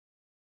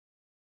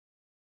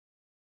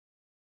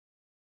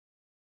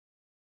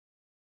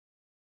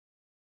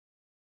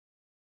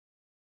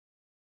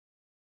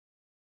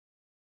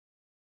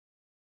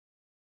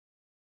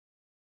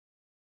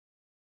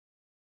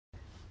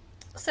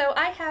So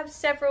I have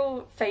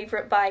several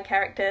favourite bi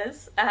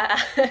characters.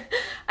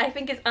 I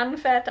think it's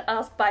unfair to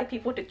ask bi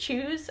people to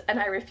choose, and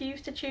I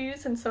refuse to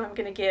choose, and so I'm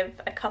going to give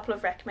a couple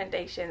of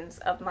recommendations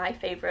of my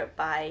favourite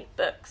bi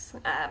books,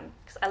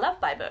 because I love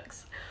bi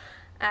books.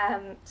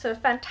 So a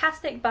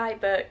fantastic bi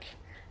book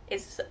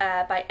is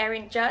by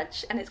Erin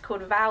Judge, and it's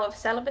called Vow of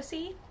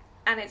Celibacy,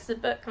 and it's the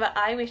book that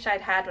I wish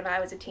I'd had when I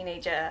was a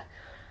teenager.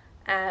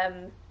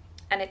 And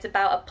it's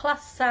about a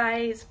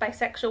plus-size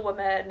bisexual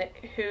woman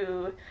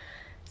who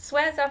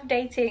swears off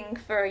dating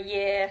for a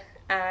year.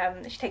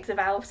 She takes a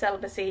vow of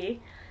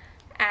celibacy,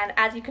 and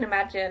as you can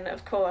imagine,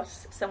 of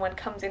course, someone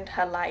comes into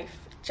her life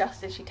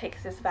just as she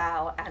takes this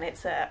vow, and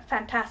it's a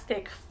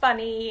fantastic,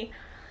 funny,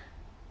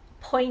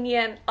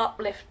 poignant,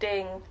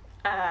 uplifting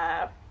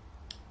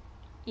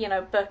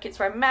book. It's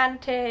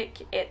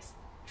romantic, it's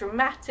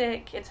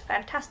dramatic, it's a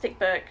fantastic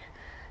book.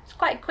 It's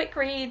quite a quick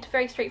read,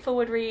 very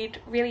straightforward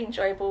read, really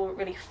enjoyable,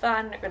 really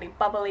fun, really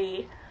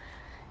bubbly.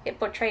 It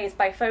portrays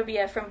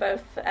biphobia from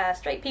both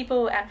straight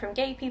people and from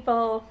gay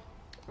people.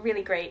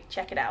 Really great,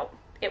 check it out.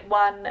 It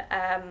won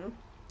a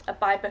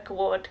Bi Book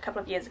Award a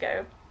couple of years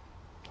ago.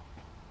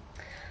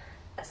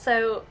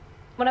 So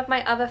one of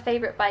my other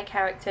favourite bi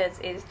characters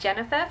is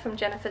Jennifer from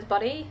Jennifer's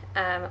Body.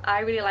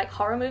 I really like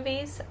horror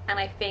movies, and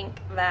I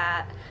think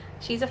that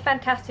she's a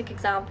fantastic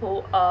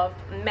example of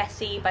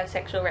messy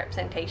bisexual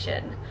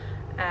representation.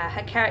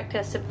 Her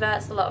character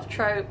subverts a lot of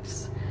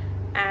tropes,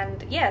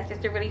 and yeah, it's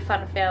just a really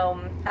fun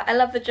film. I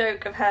love the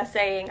joke of her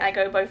saying "I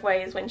go both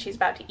ways" when she's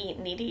about to eat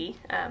Needy.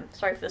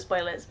 Sorry for the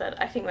spoilers, but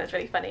I think that's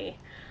really funny.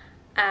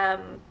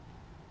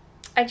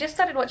 I just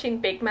started watching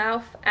Big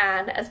Mouth,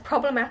 and as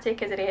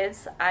problematic as it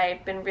is,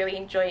 I've been really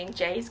enjoying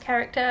Jay's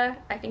character.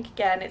 I think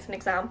again it's an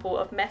example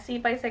of messy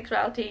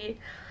bisexuality.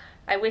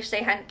 I wish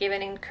they hadn't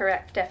given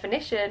incorrect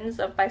definitions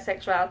of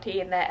bisexuality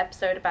in their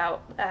episode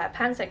about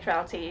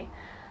pansexuality.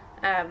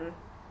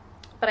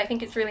 But I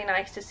think it's really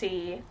nice to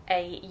see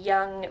a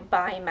young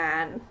bi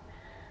man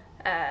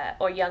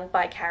or young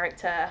bi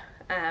character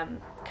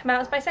come out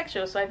as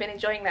bisexual, so I've been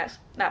enjoying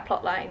that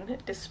plot line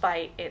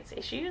despite its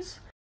issues.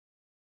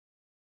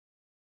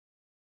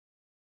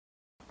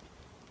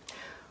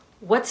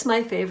 What's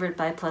my favorite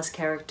bi plus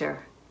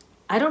character?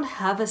 I don't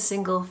have a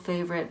single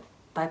favorite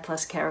bi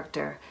plus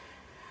character.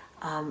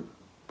 I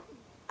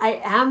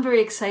am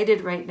very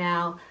excited right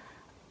now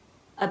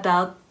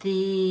about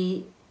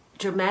the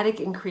dramatic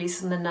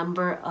increase in the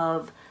number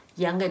of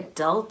young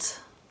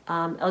adult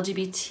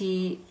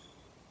LGBTQIA++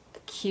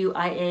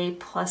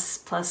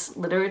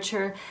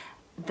 literature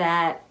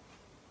that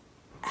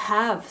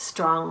have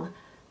strong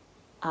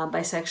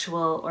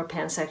bisexual or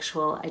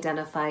pansexual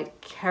identified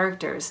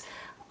characters.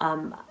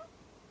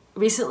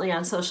 Recently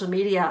on social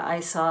media,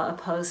 I saw a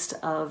post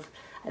of,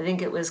 I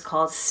think it was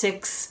called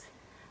 6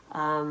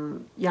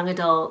 young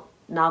adult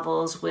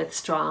novels with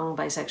strong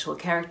bisexual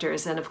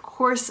characters. And of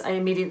course, I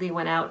immediately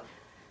went out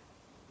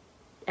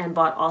and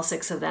bought all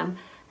 6 of them.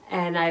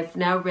 And I've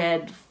now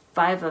read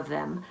 5 of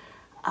them.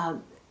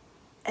 And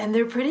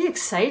they're pretty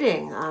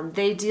exciting.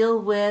 They deal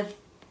with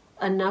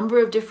a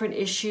number of different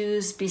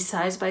issues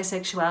besides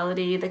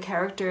bisexuality. The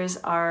characters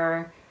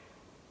are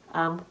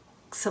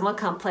somewhat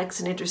complex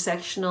and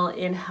intersectional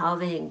in how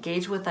they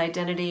engage with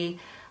identity.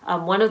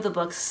 One of the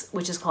books,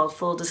 which is called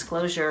Full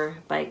Disclosure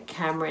by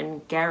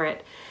Cameron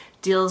Garrett,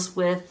 deals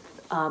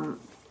with,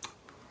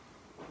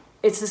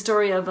 it's the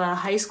story of a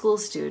high school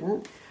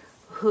student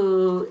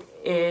who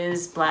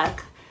is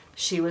Black.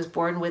 She was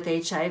born with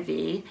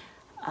HIV.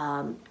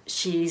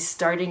 She's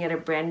starting at a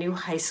brand new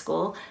high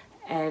school,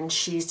 and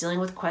she's dealing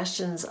with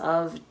questions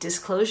of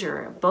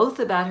disclosure, both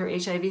about her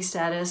HIV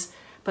status,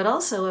 but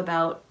also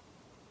about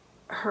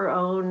her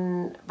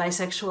own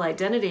bisexual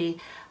identity.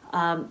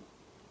 And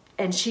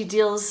she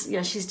deals,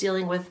 she's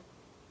dealing with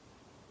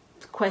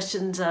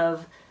questions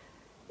of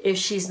if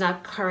she's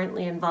not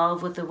currently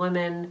involved with a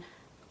woman,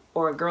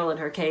 or a girl in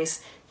her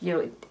case,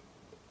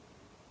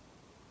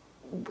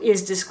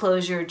 is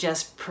disclosure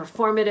just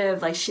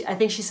performative? I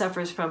think she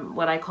suffers from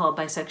what I call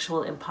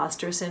bisexual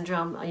imposter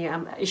syndrome.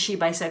 Is she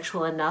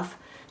bisexual enough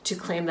to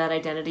claim that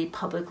identity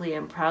publicly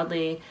and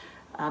proudly?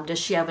 Does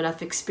she have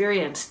enough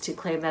experience to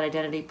claim that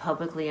identity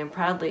publicly and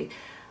proudly?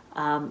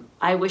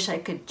 I wish I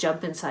could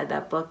jump inside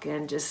that book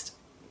and just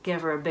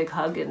give her a big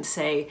hug and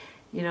say,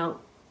 you don't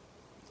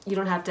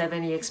have to have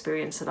any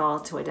experience at all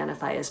to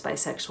identify as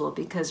bisexual,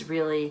 because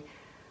really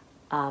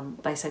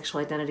bisexual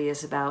identity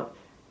is about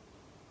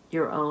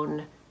your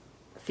own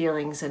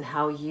feelings and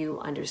how you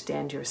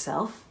understand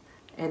yourself.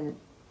 And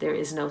there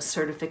is no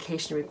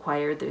certification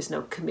required. There's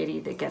no committee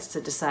that gets to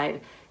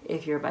decide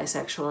if you're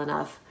bisexual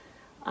enough.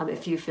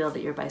 If you feel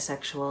that you're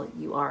bisexual,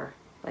 you are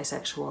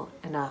bisexual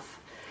enough.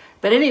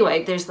 But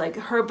anyway, there's like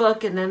her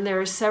book, and then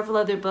there are several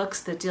other books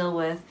that deal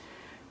with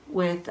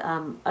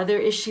other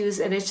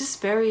issues, and it's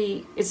just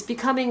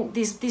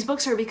these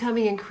books are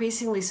becoming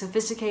increasingly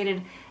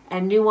sophisticated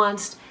and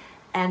nuanced,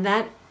 and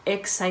that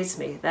excites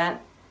me.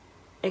 That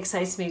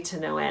excites me to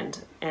no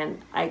end,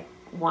 and I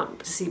want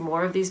to see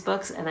more of these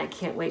books, and I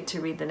can't wait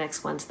to read the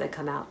next ones that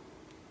come out.